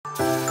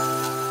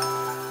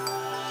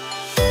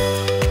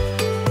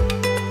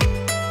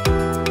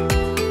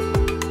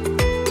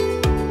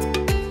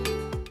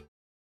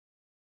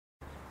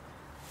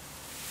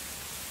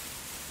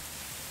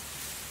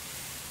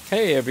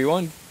Hey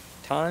everyone,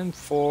 time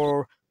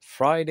for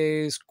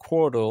Friday's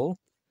Quordle.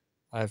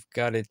 I've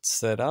got it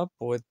set up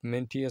with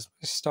Minty as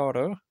my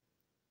starter.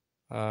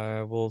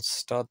 I will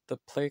start the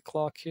play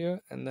clock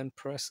here and then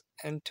press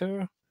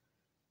enter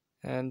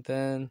and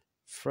then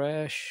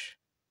fresh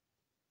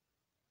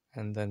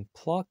and then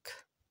pluck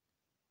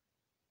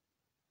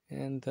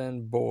and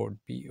then board,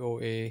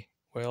 B-O-A.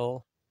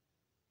 Well,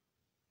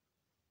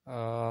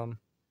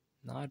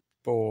 not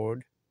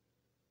board.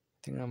 I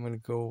think I'm going to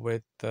go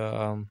with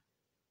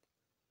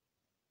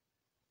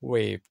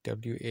wave,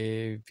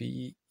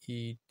 W-A-V-E-D.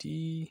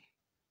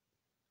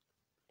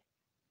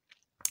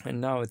 And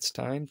now it's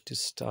time to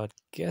start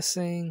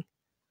guessing.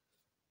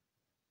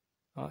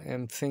 I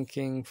am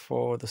thinking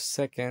for the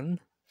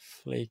second,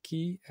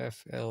 flaky,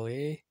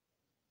 F-L-A-K-Y.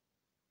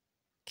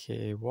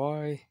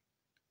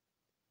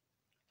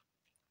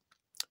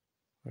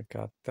 I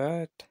got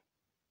that.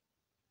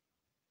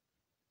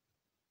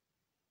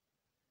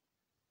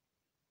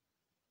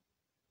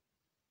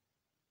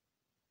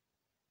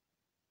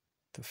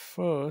 The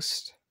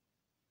first,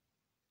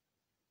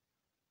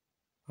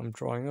 I'm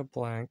drawing a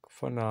blank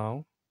for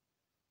now.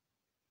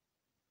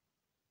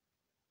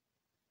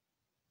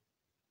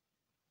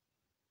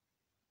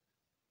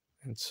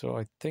 And so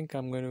I think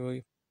I'm going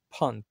to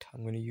punt.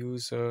 I'm going to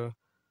use a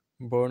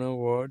burner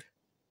word,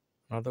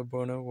 another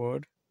burner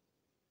word.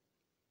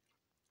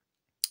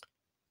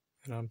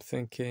 And I'm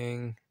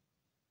thinking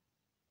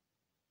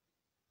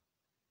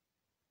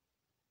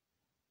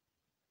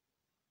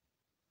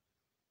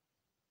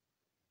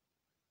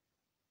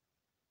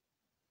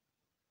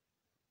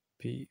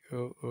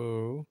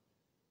B-O-O-G-Y,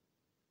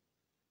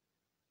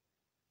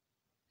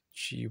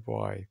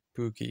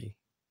 boogie.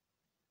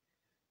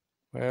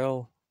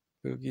 Well,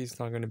 boogie's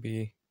not going to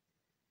be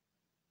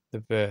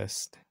the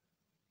best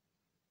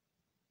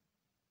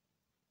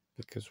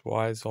because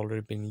Y has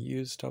already been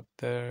used up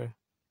there.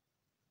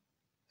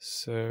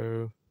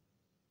 So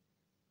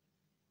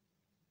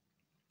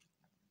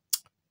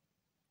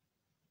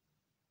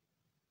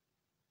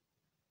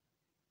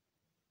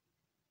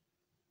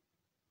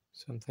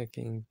I'm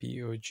thinking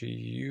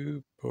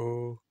B-O-G-U,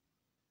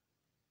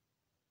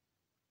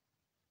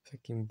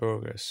 thinking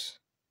bogus.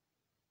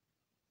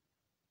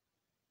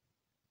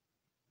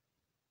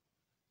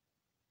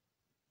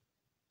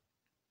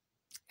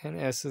 And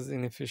S is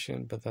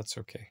inefficient, but that's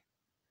okay.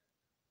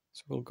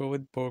 So we'll go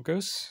with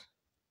bogus.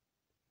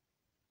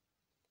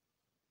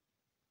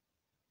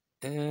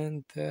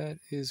 And that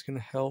is going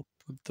to help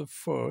with the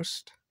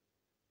first.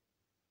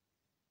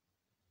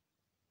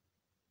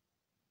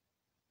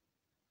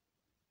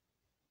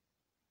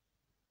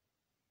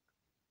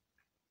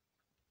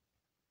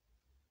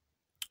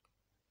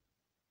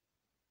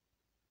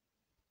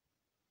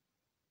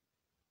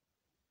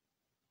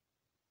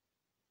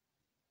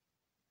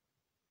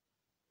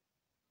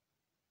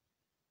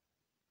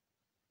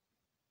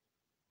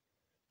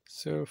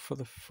 So for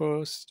the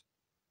first,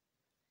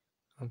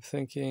 I'm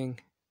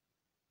thinking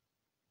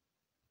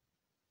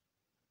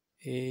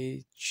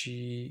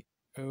A-G-O-N-Y,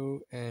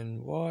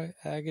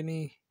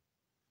 agony.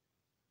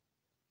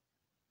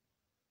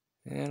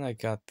 And I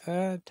got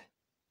that.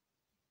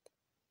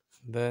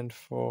 Then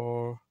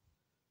for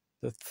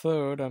the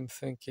third, I'm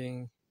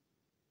thinking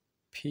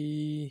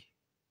P-H-O-N-E,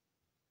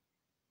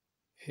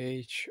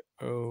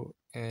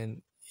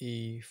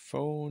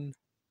 phone.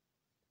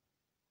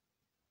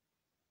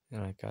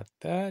 And I got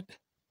that.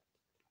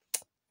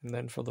 And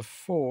then for the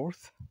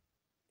fourth,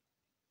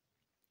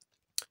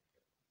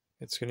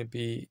 it's going to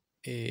be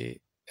a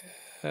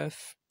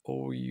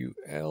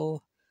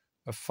F-O-U-L,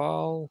 a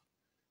foul.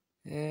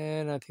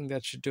 And I think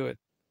that should do it.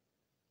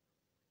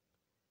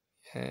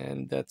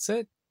 And that's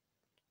it.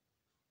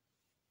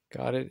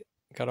 Got it.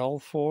 Got all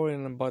four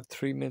in about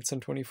 3 minutes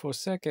and 24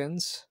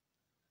 seconds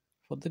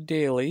for the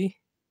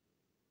daily.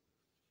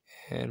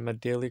 And my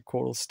daily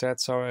Quordle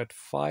stats are at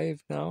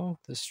 5 now,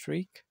 the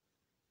streak.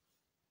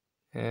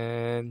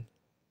 And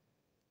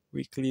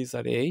weekly is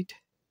at 8.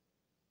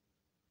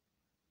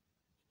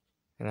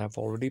 And I've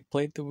already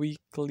played the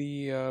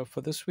weekly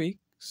for this week.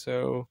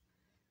 So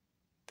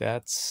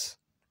that's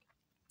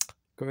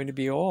going to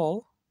be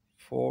all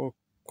for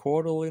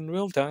Quordle in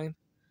real time.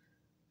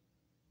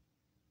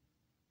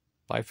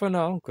 Bye for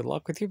now. Good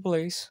luck with your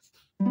plays.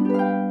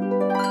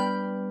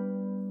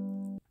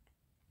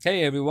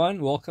 Hey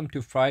everyone, welcome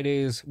to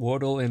Friday's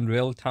Wordle in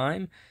real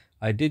time.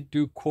 I did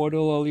do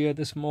Quordle earlier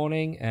this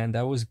morning and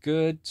that was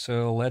good.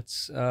 So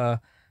let's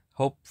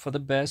hope for the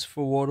best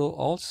for Wordle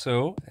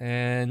also.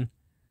 And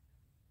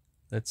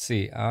let's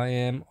see, I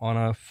am on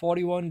a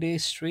 41-day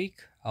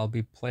streak. I'll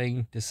be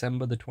playing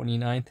December the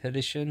 29th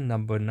edition,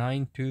 number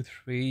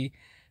 923,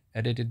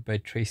 edited by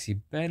Tracy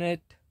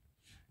Bennett.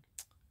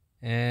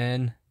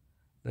 And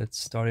let's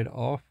start it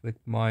off with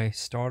my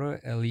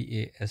starter,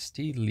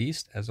 L-E-A-S-T,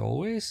 least as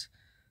always.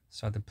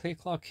 Start the play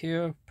clock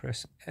here,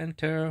 press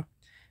enter.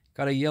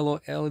 Got a yellow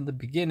L in the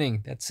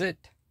beginning. That's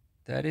it.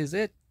 That is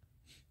it.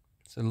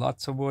 So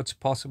lots of words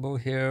possible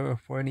here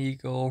for an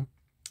eagle.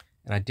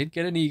 And I did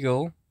get an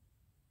eagle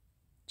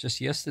just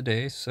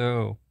yesterday,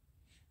 so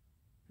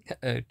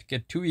To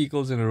get 2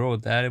 eagles in a row,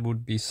 that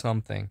would be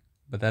something.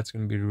 But that's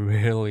going to be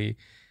really,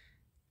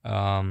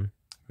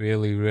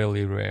 really,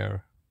 really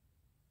rare.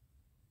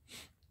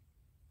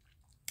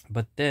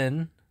 But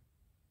then,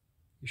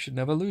 you should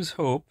never lose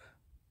hope.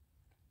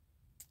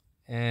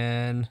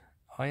 And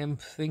I am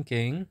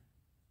thinking,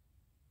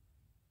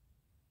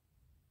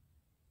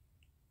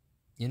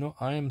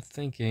 I am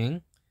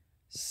thinking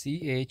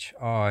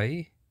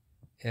CHILD,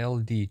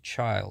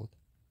 child.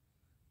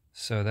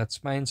 So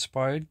that's my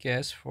inspired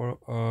guess for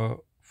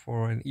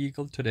an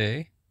eagle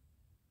today.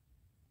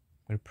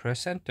 I'm going to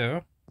press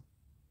enter.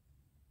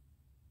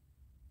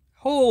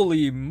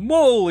 Holy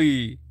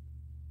moly!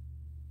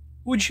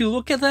 Would you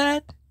look at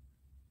that?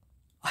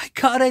 I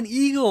got an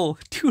eagle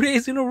 2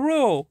 days in a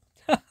row.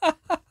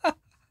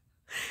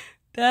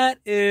 That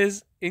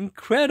is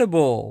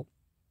incredible.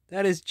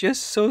 That is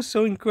just so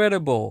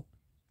incredible.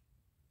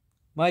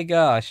 My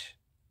gosh.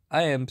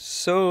 I am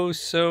so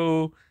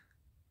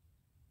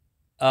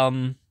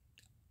I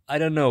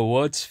don't know,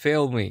 words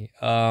fail me.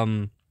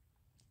 That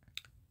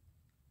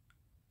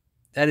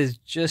is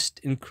just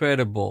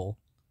incredible.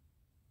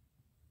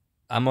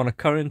 I'm on a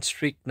current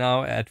streak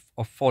now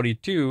of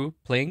 42,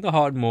 playing the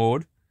hard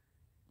mode.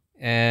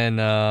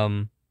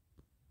 And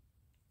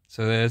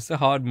so there's the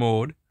hard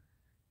mode.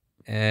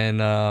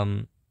 And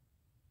I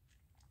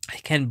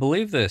can't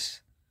believe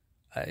this.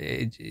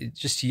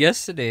 Just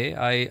yesterday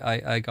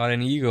I got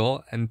an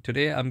eagle, and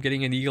today I'm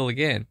getting an eagle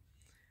again.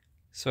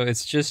 So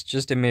it's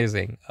just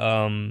amazing.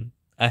 I'm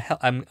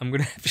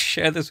gonna have to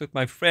share this with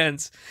my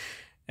friends,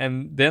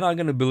 and they're not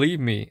gonna believe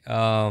me.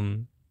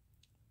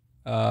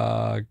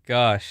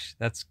 Gosh,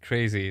 that's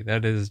crazy.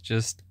 That is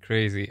just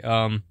crazy.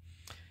 I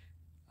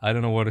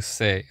don't know what to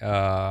say.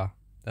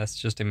 That's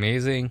just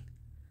amazing.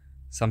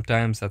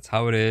 Sometimes that's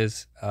how it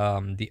is.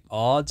 The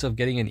odds of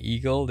getting an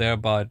eagle, they're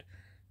about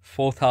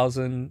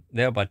 4,000.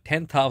 They're about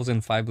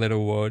 10,000 5-letter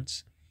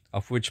words,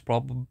 of which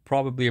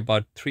probably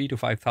about 3,000 to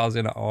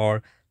 5,000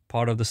 are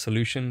part of the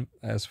solution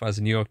as far as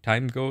the New York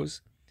Times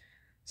goes.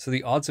 So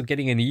the odds of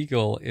getting an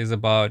eagle is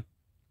about,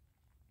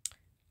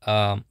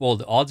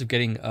 the odds of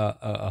getting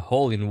a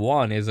hole in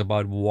one is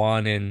about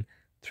 1 in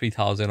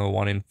 3,000 or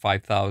 1 in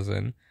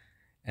 5,000.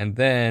 And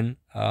then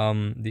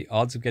the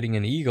odds of getting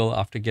an eagle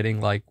after getting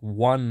like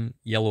one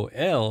yellow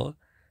L,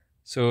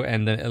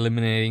 and then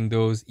eliminating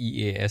those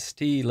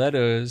EAST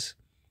letters,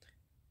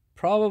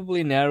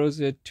 probably narrows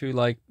it to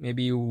like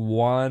maybe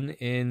 1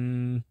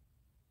 in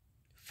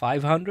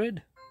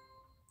 500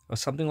 or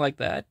something like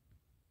that.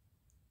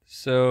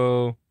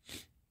 So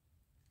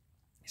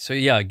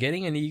yeah,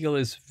 getting an eagle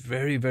is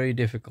very, very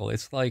difficult.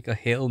 It's like a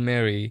Hail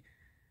Mary,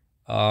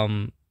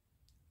 like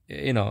a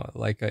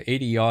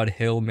 80-yard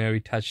Hail Mary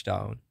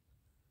touchdown.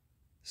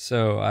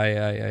 So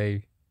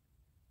I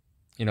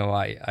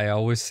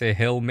always say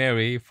Hail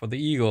Mary for the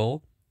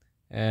eagle,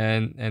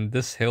 and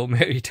this Hail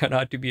Mary turned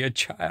out to be a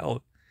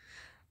child.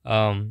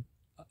 Golly,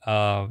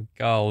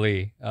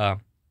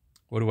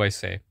 what do I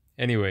say?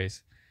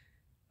 Anyways,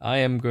 I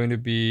am going to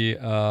be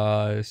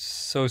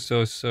so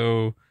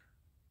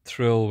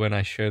thrilled when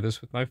I share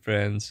this with my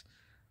friends.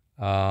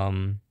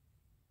 That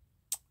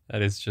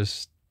is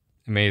just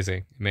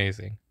amazing.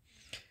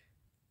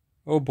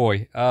 Oh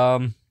boy.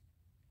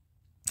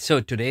 So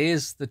today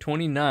is the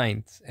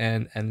 29th,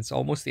 and it's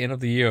almost the end of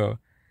the year.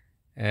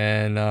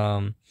 And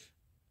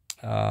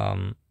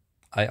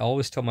I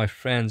always tell my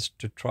friends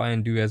to try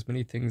and do as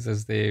many things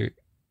as they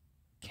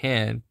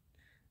can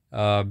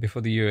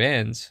before the year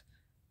ends,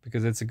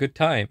 because it's a good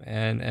time.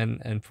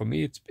 And for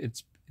me,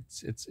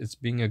 it's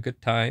being a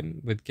good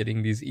time with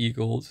getting these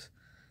eagles,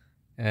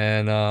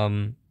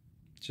 and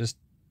just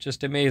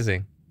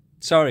amazing.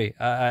 Sorry,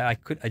 I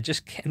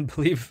just can't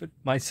believe it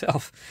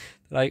myself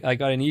that I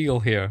got an eagle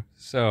here.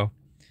 So,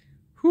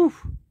 whew.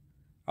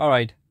 All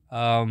right.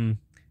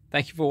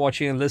 Thank you for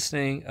watching and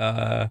listening.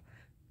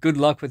 Good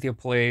luck with your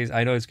plays.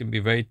 I know it's going to be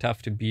very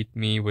tough to beat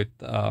me with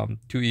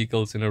 2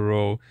 eagles in a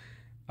row.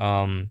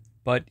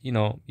 But you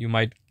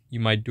might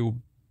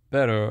do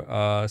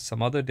better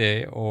some other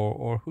day,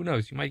 or who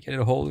knows, you might get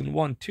a hole in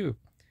one too.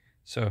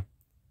 So,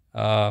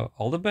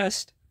 all the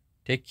best.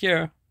 Take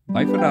care.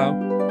 Bye for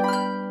now.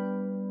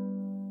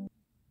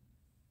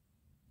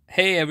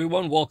 Hey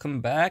everyone,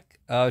 welcome back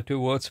to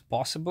What's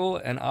Possible.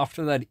 And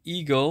after that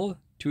eagle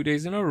 2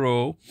 days in a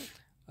row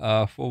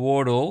for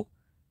Wordle,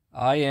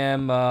 I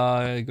am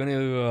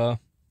going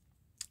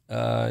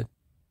to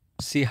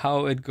see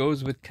how it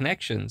goes with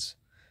connections.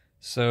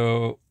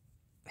 So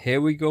here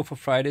we go for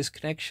Friday's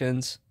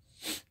connections.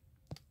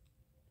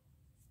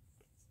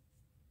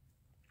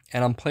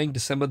 And I'm playing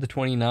December the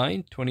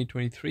 29th,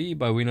 2023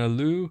 by Winner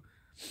Lou.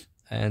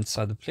 And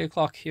start the play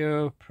clock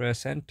here,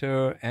 press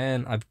enter,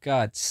 and I've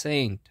got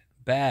Saint,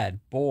 Bad,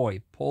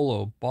 Boy,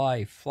 Polo,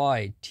 Buy,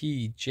 Fly,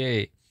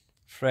 TJ,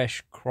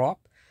 Fresh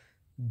Crop,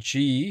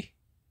 G,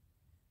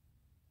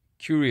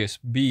 Curious,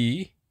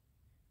 B,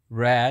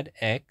 Rad,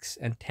 X,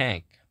 and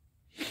Tank.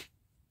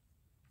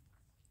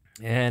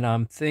 And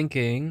I'm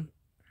thinking,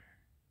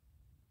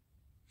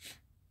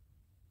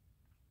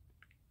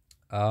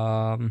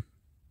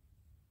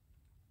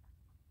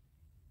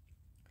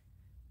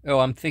 Oh,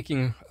 I'm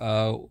thinking,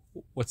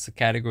 what's the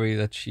category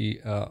that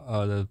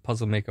the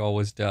puzzle maker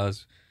always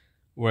does,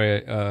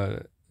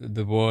 where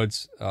the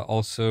words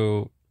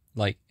also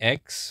like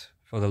X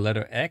for the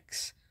letter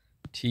X,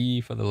 T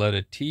for the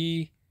letter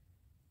T,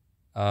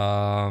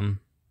 um,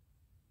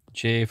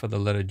 J for the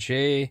letter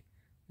J,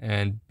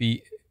 and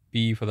B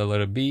for the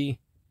letter B.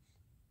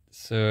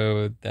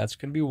 So that's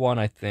gonna be one,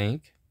 I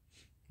think.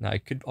 Now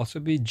it could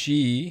also be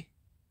G,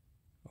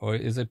 or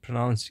is it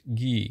pronounced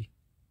G?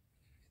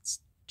 It's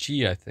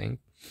G, I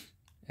think.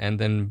 And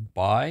then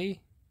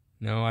by,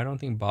 no, I don't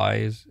think by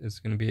is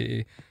going to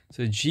be,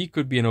 so G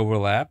could be an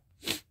overlap.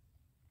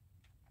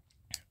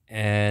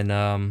 And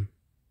I'm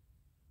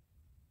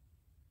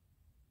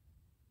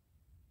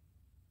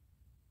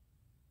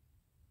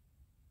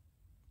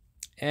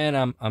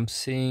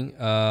seeing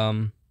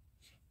I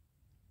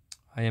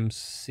am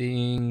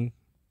seeing,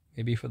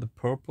 maybe for the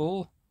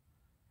purple,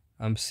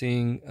 I'm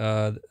seeing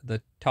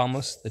the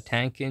Thomas the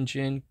Tank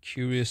Engine,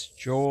 Curious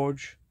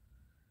George.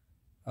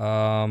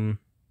 So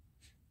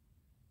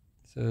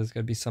there's got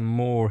to be some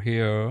more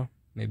here.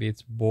 Maybe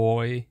it's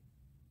boy.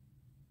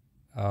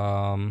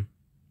 Could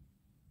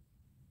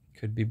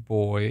be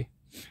boy.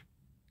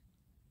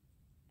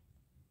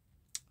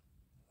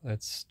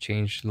 Let's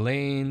change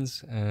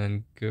lanes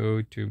and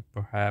go to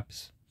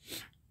perhaps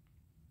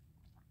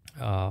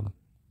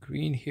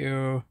green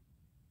here.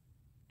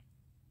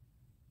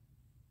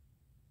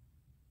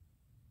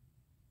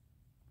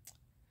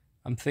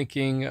 I'm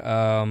thinking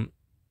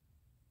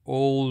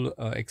old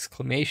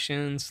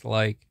exclamations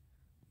like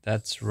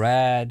 "That's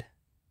rad,"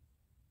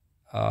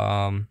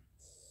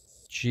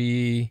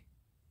 "Gee,"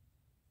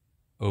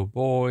 "Oh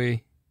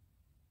boy,"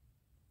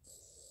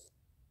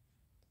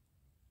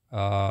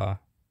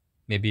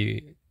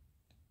 maybe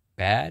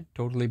 "bad,"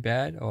 totally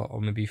bad,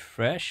 or maybe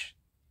 "fresh."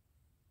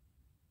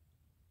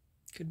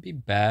 Could be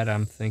 "bad,"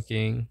 I'm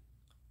thinking.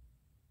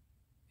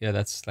 Yeah,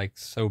 that's like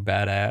so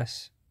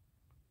badass.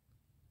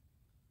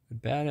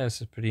 But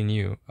badass is pretty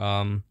new.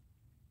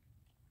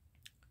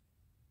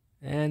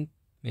 And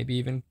maybe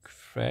even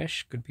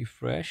 "fresh" could be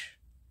 "fresh."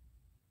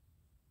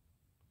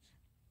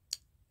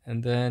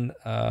 And then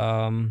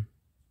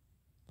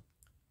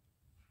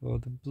for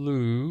the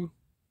blue,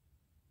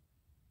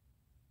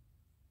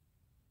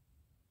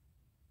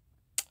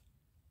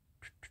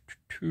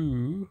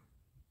 two,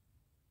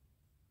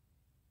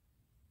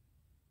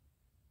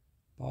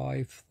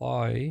 by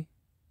fly.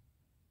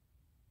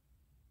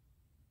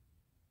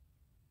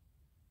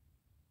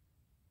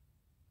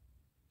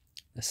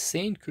 A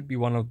saint could be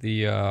one of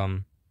the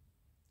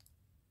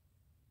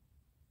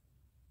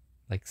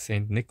like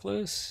Saint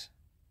Nicholas,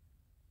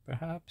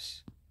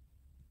 perhaps.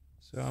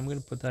 So I'm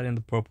gonna put that in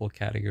the purple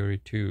category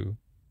too.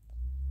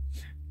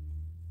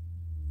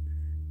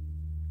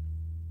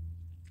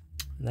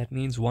 That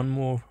means one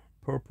more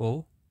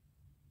purple.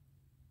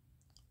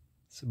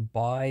 So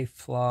by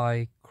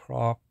fly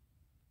crop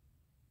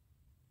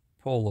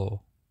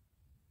polo.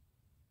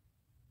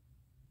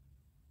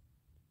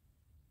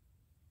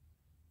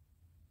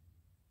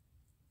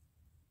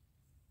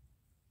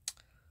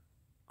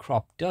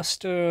 Crop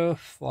duster,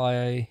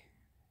 fly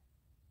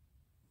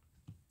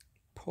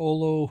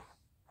polo.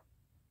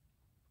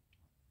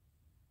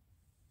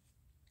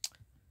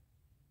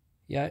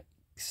 Yeah,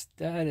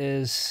 that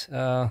is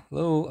a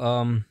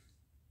little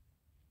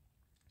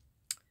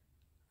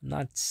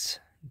not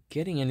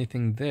getting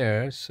anything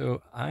there.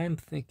 So I'm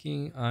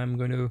thinking I'm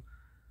going to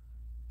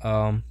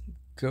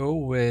go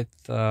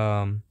with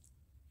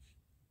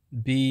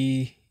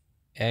B,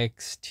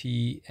 X,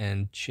 T,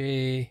 and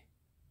J.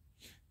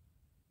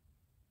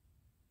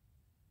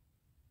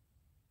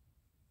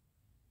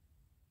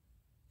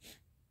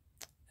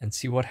 And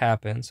see what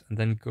happens, and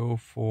then go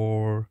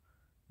for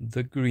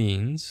the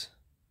greens.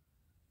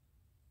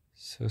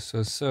 So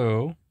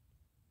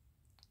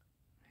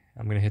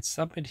I'm gonna hit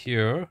submit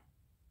here,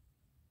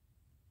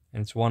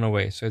 and it's one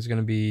away. So it's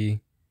gonna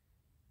be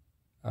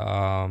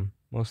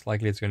most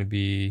likely it's gonna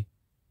be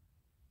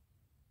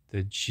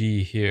the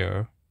G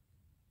here.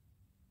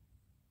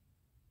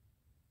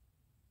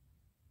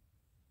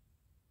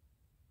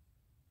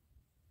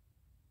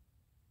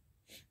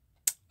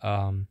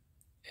 And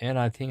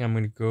I think I'm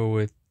gonna go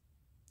with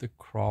the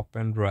crop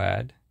and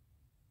red.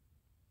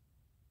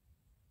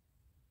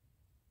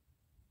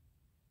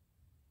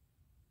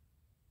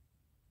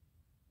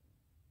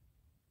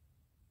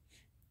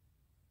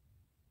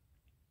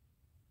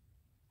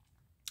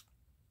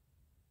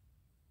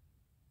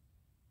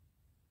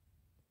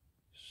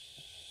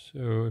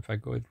 So if I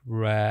go with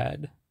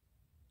red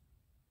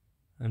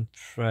and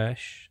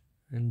fresh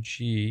and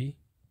G,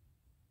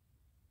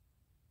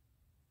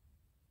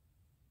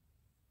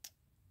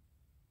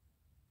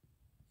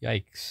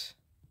 yikes.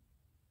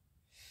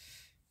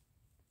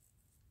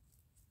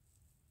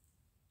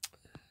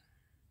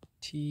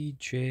 T,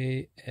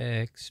 J,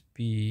 X,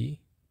 B.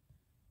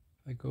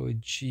 If I go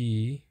with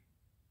G,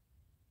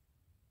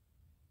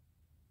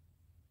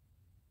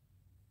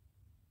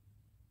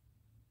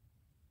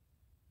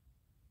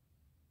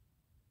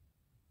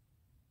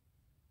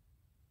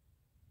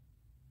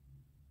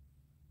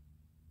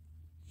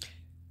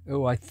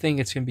 Oh, I think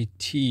it's going to be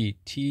T.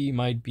 T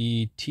might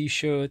be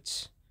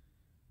t-shirts,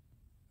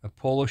 a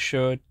polo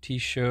shirt,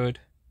 t-shirt,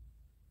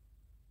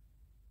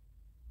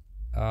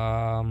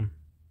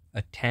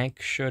 a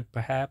tank shirt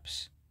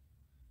perhaps.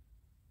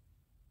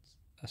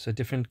 So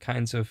different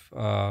kinds of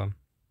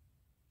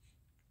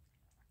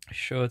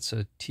shirts,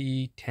 a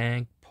T,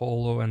 tank,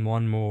 polo, and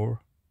one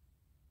more.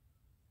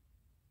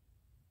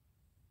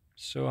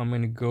 So I'm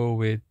going to go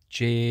with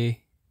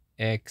J,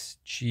 X,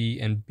 G,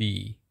 and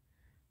B.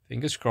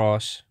 Fingers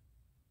crossed.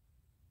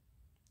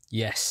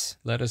 Yes,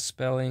 letter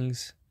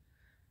spellings.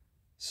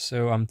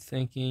 So I'm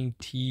thinking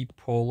T,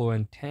 polo,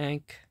 and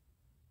tank.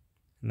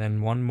 And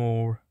then one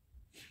more.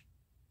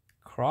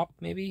 Crop,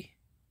 maybe?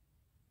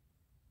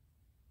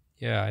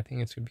 Yeah, I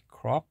think it's going to be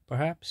crop,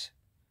 perhaps.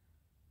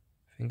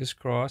 Fingers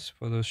crossed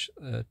for those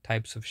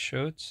types of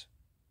shirts.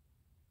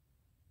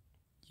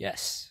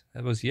 Yes,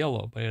 that was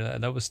yellow, but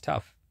that was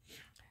tough.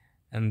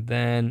 And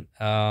then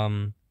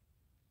I'm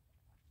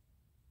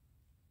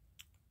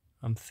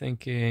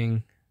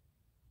thinking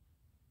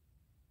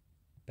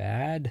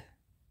bad.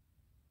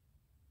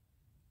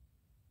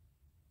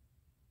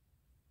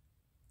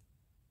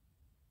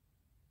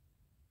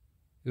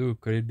 Ooh,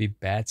 could it be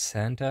Bad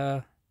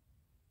Santa?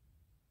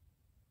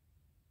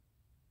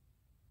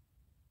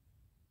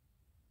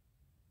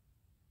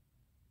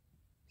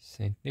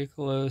 St.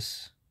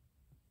 Nicholas.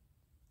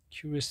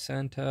 Curious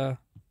Santa.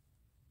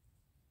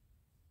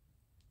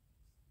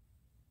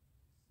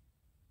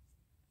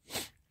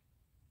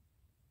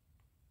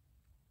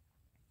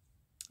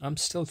 I'm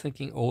still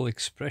thinking old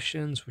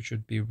expressions, which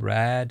would be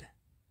rad,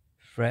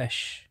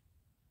 fresh,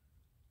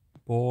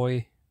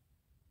 boy,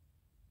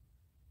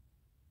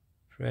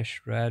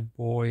 fresh, rad,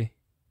 boy.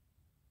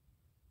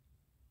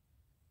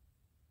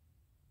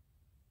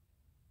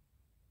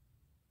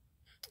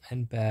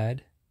 And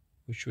bad,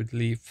 which would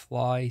leave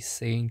fly,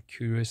 sane,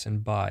 curious,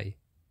 and buy.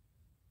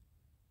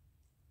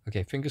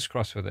 Okay, fingers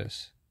crossed for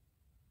this.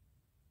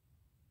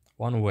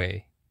 One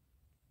way.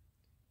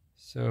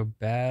 So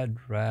bad,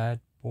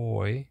 rad,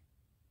 boy.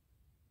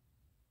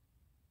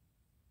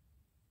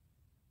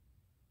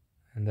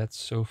 And that's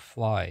so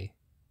fly.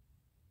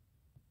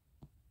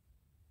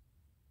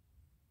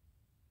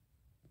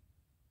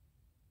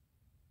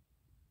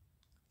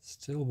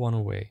 Still one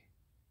away.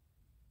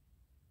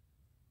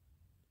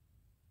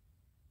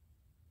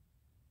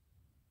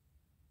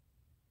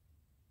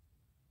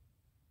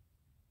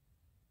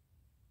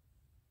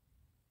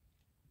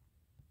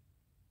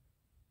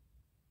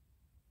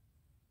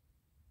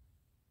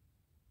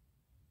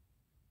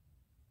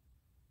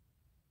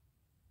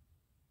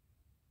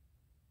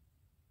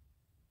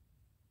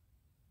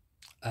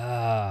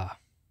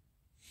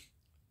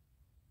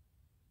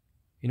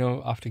 You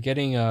know, after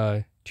getting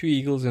 2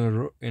 eagles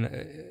in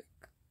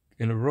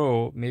a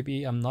row,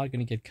 maybe I'm not going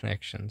to get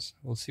connections.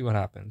 We'll see what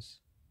happens.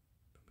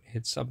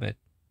 Hit submit.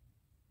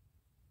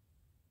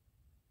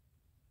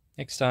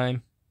 Next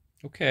time.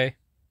 Okay.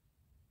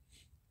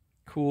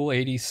 Cool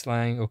 80s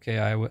slang. Okay,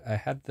 I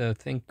had the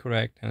thing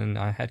correct, and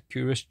I had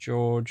Curious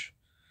George.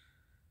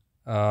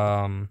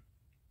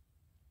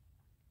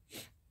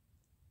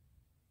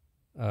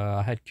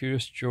 I had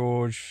Curious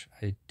George.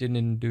 I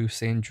didn't do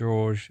St.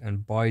 George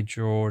and By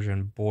George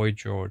and Boy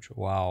George.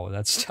 Wow,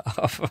 that's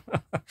tough.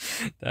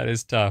 That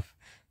is tough.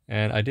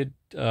 And I did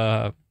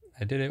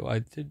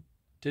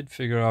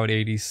figure out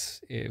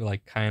 80s,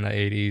 like kind of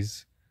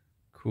 80s,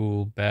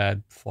 cool,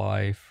 bad,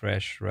 fly,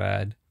 fresh,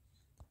 rad.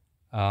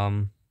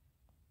 Well,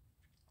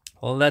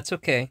 that's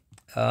okay.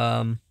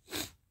 You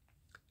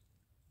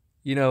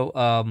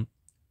know,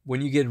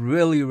 when you get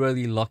really,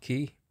 really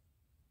lucky,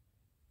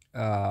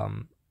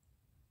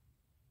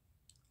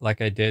 like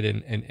I did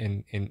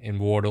in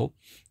Wordle,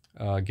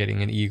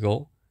 getting an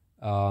eagle,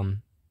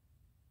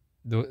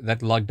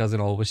 that luck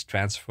doesn't always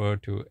transfer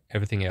to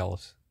everything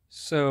else.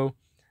 So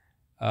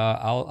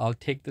I'll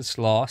take this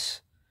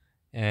loss,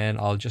 and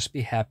I'll just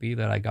be happy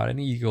that I got an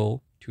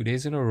eagle 2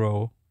 days in a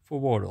row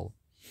for Wordle.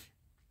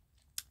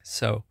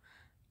 So,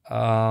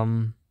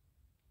 and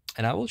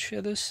I will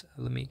share this.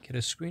 Let me get a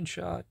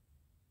screenshot.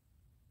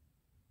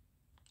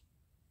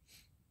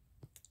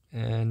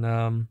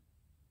 And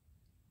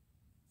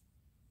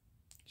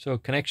so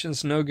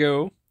connections no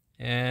go,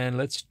 and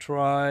let's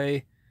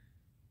try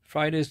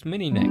Friday's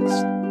mini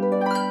next.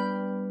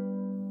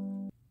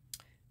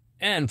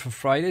 And for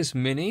Friday's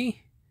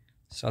mini,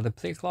 so the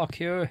play clock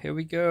here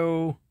we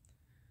go.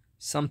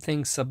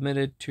 Something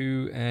submitted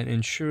to an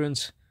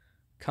insurance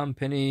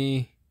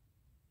company,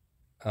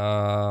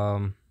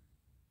 in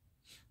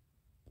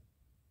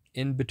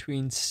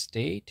between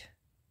state,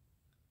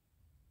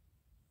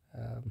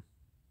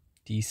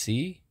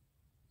 DC,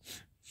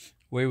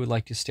 where you would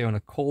like to stay on a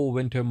cold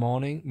winter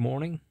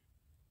morning,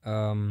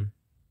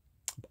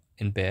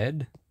 in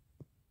bed,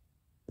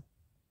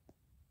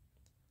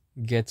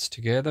 gets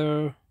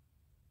together,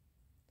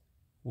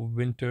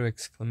 winter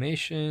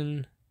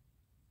exclamation,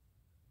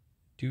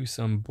 do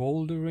some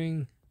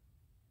bouldering,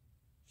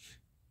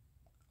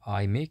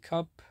 eye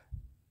makeup.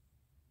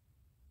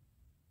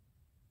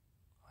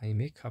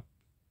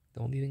 The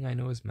only thing I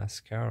know is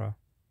mascara.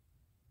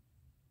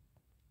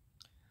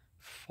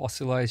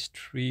 Fossilized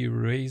tree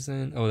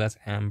raisin. Oh, that's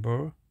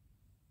amber.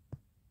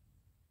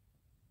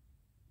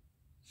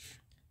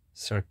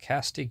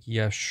 Sarcastic,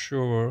 yeah,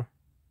 sure.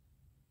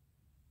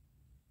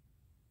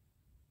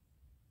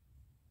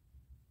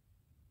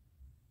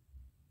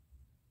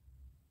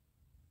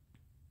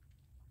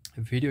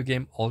 Video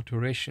game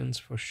alterations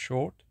for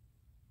short.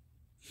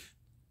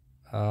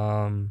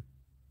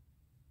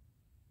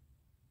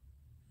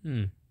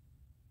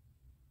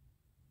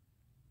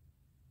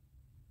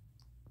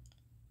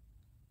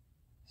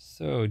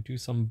 So do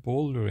some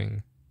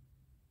bouldering.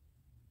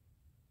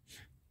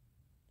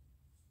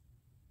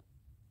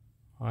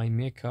 Eye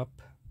makeup.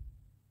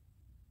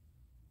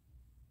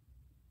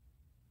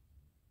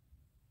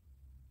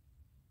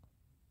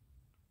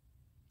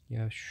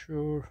 Yeah,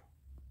 sure.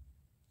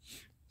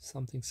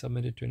 Something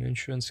submitted to an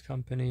insurance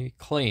company.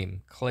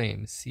 Claim.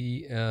 CLIM.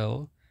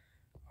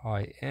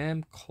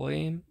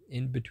 Claim.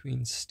 In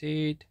between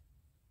state.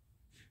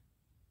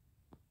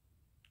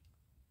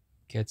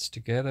 Gets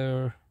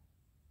together.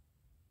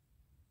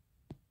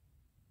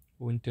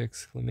 Winter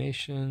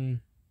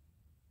exclamation.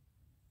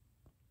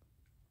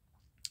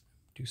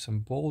 Do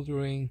some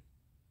bouldering.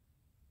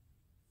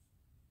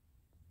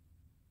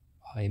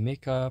 Eye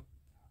makeup.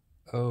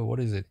 Oh, what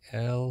is it?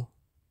 L.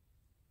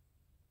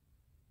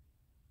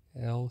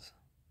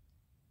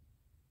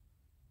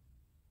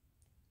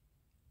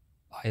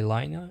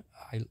 Eyeliner.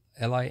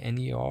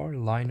 LINER.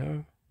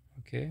 Liner.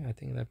 Okay, I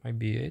think that might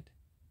be it.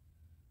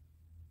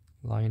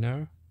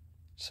 Liner.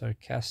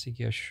 Sarcastic,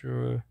 yeah,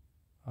 sure.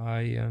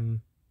 I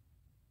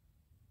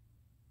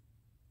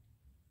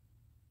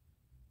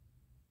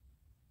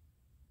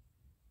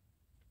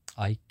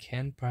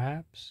can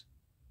perhaps.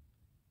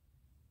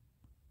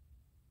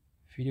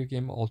 Video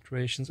game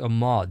alterations or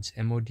mods.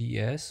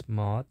 MODS.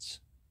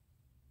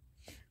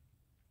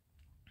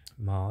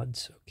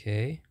 Mods,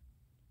 okay.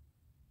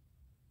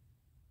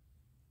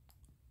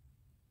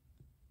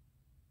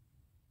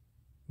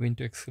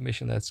 Winter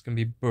exclamation, that's gonna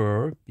be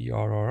burr,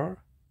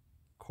 BRR.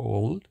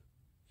 Cold.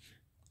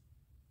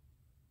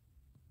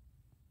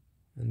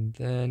 And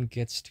then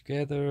gets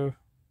together.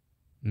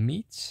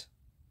 Meets.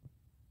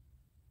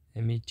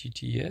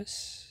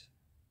 MEETS.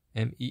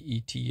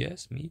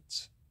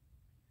 Meets.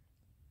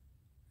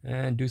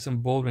 And do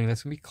some bouldering.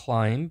 That's gonna be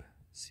climb.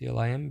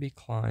 CLIMB,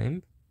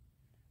 climb.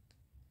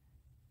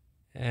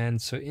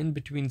 And so in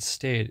between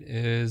state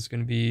is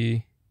gonna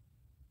be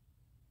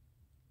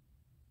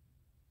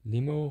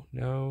limo.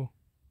 No.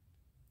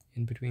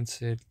 In between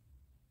state.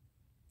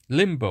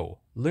 Limbo.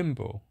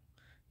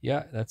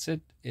 Yeah, that's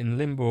it. In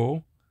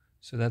limbo.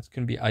 So that's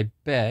gonna be I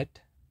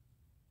bet.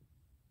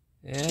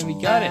 And we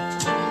got it.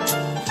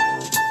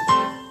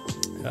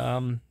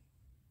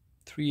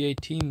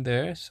 318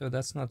 there, so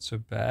that's not so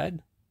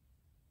bad.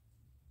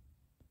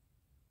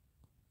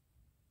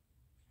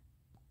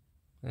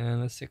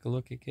 And let's take a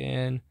look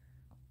again.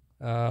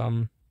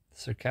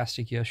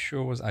 Sarcastic, yeah,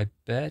 sure was I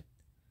bet.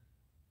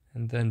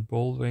 And then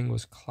bouldering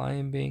was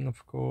climbing,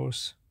 of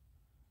course.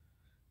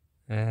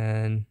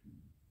 And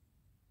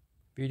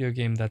video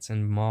game, that's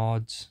in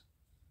mods.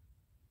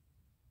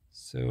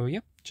 So,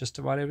 yep, just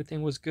about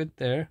everything was good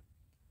there.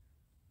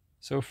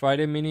 So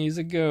Friday Mini is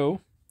a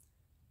go.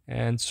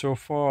 And so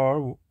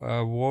far,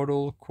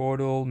 Wordle,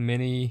 Quordle,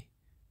 Mini,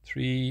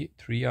 3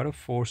 out of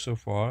 4 so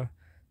far.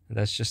 And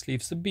that just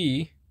leaves the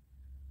B.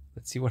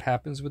 Let's see what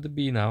happens with the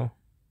B now.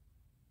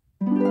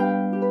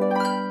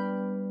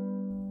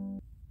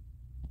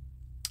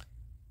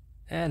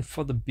 And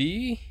for the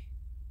B,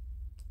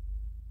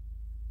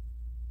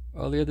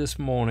 earlier this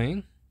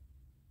morning,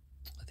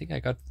 I think I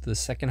got the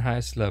second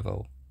highest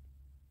level.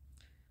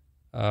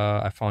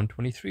 I found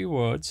 23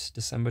 words,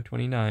 December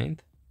 29th.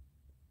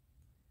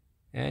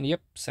 And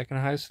yep, second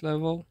highest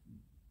level.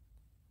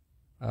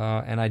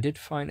 And I did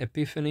find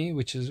Epiphany,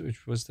 which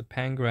was the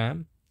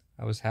pangram.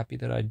 I was happy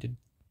that I did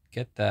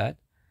get that.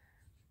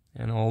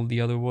 And all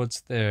the other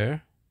words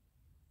there.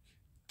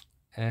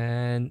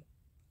 And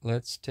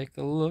let's take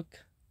a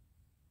look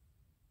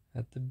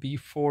at the B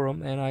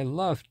forum. And I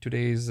love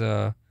today's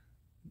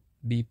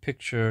B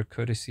picture,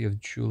 courtesy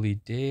of Julie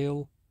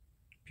Dale.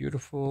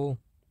 Beautiful.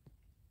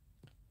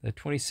 There are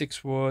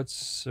 26 words,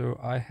 so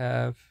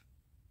I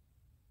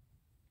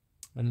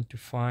need to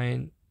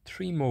find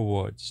 3 more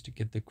words to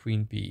get the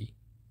queen bee.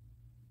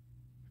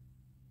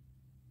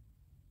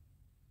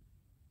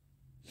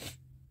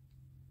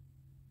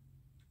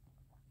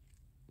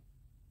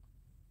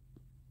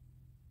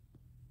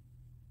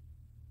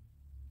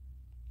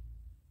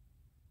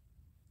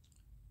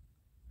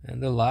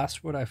 And the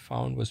last word I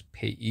found was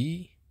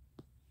payee.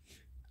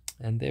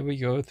 And there we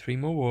go, 3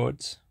 more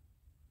words.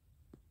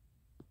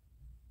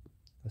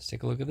 Let's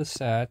take a look at the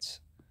stats.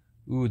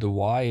 Ooh, the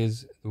Y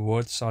is the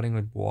word starting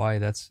with Y.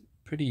 That's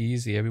pretty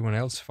easy. Everyone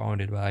else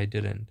found it, but I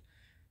didn't.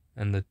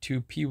 And the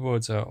 2 P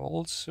words are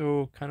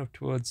also kind of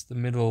towards the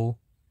middle,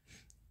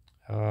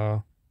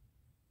 bottom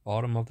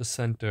of the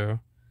center.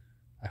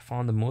 I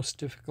found the most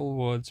difficult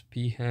words,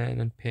 peahen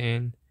and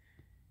pain.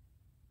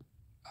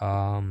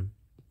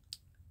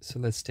 So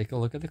let's take a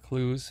look at the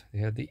clues. They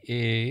have the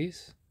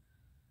A's.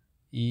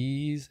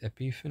 E's,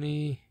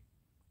 epiphany,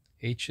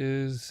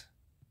 H's,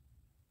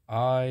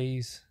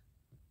 I's,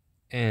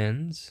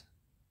 N's,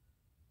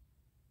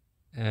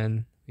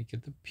 and we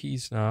get the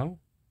P's now,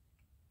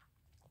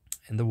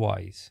 and the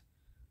Y's.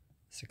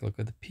 Let's take a look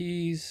at the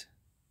P's.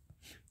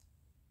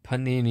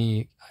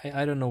 Panini.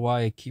 I don't know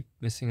why I keep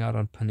missing out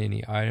on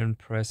panini. Iron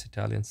press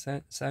Italian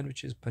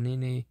sandwiches,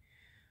 panini.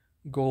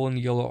 Golden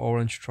yellow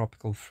orange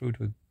tropical fruit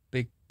with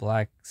big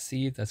black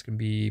seed. That's going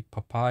to be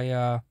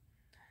papaya.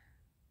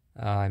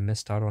 I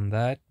missed out on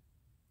that.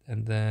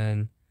 And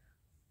then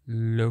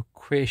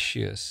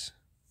loquacious.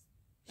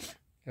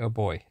 Oh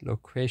boy,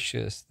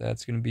 loquacious.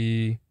 That's going to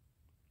be...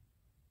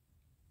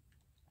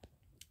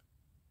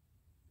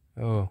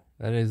 Oh,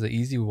 that is an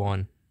easy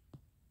one.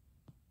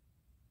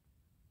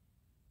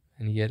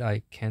 And yet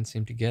I can't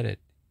seem to get it.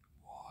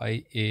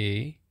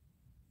 YA.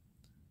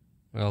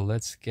 Well,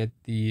 let's get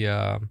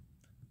the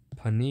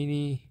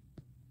panini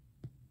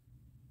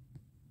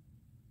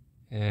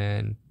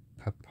and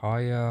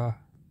papaya.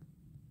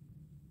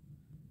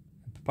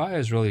 Papaya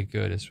is really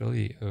good. It's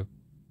really a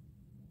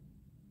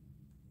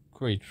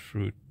great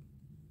fruit.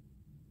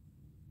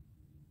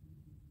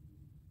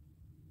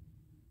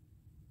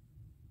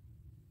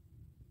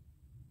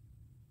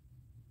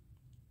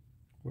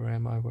 Where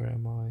am I? Where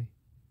am I?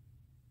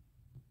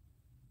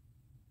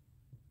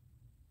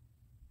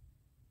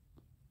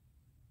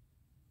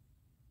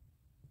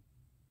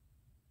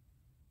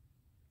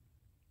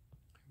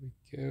 Here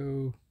we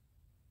go.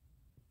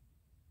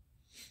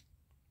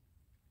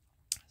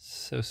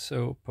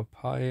 So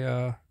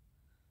papaya.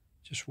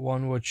 Just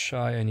one word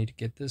shy. I need to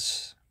get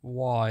this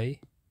Y.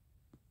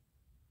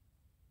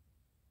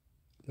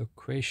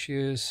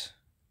 Loquacious.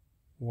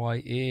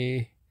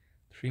 YA.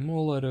 3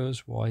 more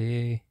letters.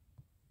 YA.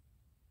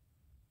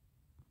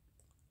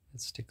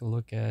 Let's take a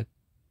look at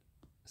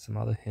some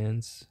other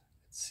hints.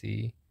 Let's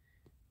see.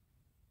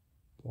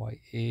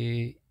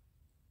 YA.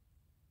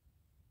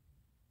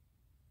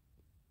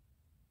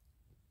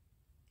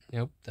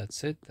 Nope,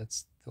 that's it.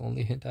 That's the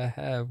only hint I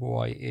have.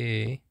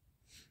 YA.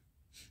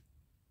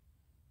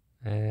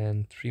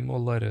 And 3 more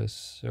letters.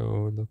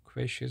 So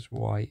loquacious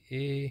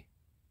YA.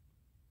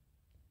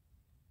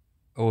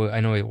 Oh, I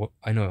know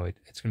it.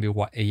 It's gonna be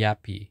a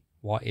yappy.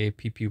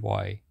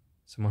 YAPPY.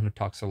 Someone who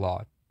talks a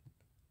lot.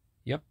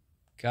 Yep,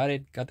 got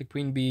it. Got the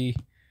queen bee.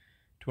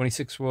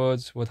 26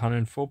 words with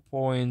 104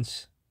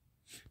 points.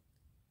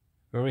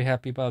 Very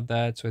happy about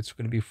that. So it's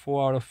gonna be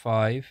 4 out of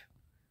 5.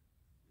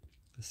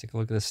 Let's take a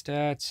look at the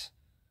stats.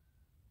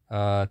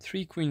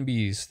 3 queen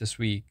bees this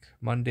week.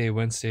 Monday,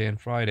 Wednesday, and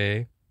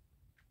Friday.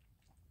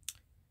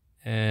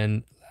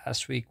 And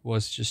last week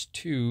was just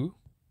 2.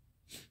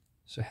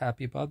 So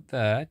happy about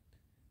that.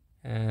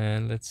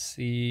 And let's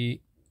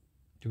see,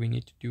 do we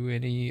need to do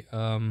any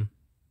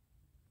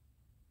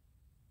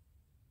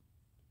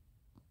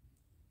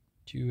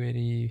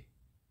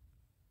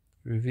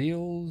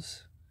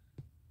reveals?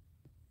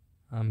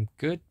 I'm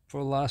good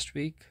for last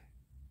week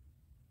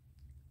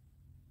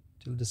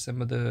till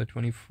December the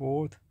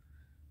 24th,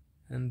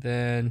 and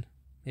then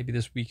maybe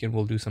this weekend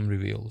we'll do some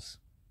reveals.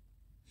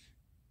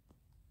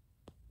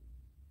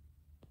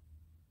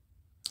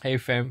 Hey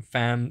fam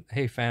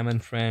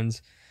and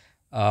friends.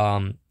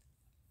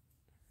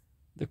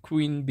 The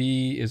queen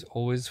bee is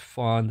always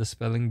fun, the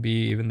spelling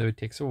bee, even though it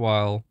takes a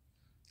while.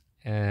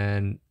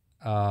 And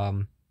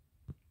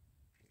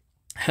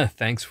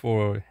thanks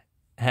for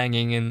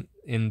hanging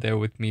in there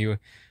with me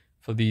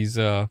for these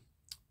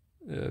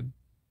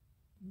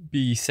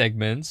bee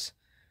segments.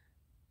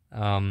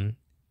 I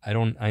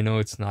know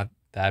it's not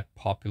that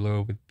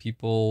popular with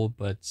people,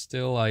 but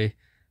still I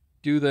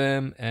do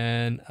them,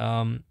 and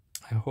I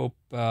hope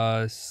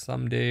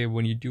someday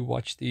when you do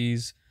watch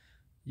these,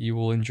 you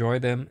will enjoy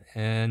them.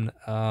 And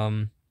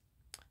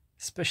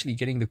especially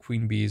getting the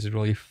queen bee is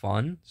really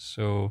fun,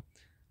 so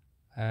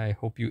I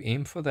hope you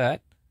aim for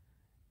that.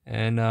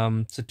 And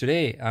so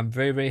today I'm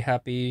very, very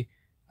happy.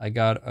 I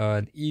got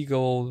an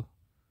eagle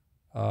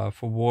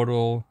for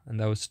Wordle, and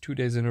that was 2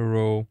 days in a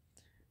row,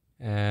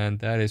 and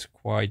that is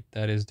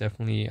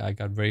definitely, I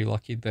got very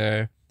lucky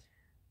there.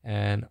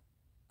 And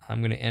I'm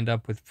going to end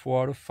up with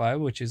 4 out of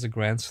 5, which is a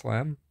grand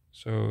slam.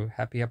 So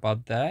happy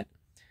about that.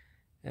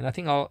 And I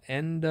think I'll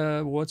end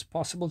what's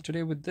possible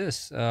today with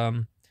this.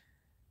 And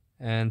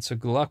so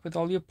good luck with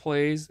all your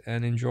plays,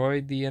 and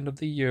enjoy the end of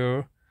the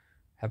year.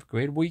 Have a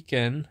great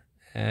weekend,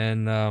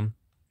 and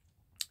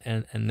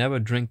never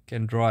drink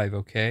and drive,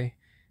 okay?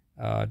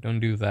 Don't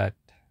do that.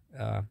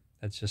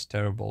 That's just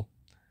terrible.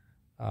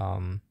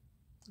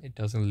 It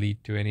doesn't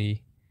lead to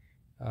any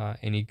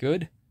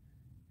good.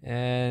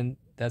 And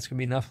that's gonna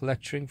be enough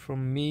lecturing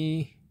from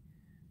me.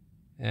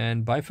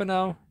 And bye for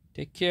now.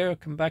 Take care.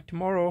 Come back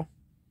tomorrow.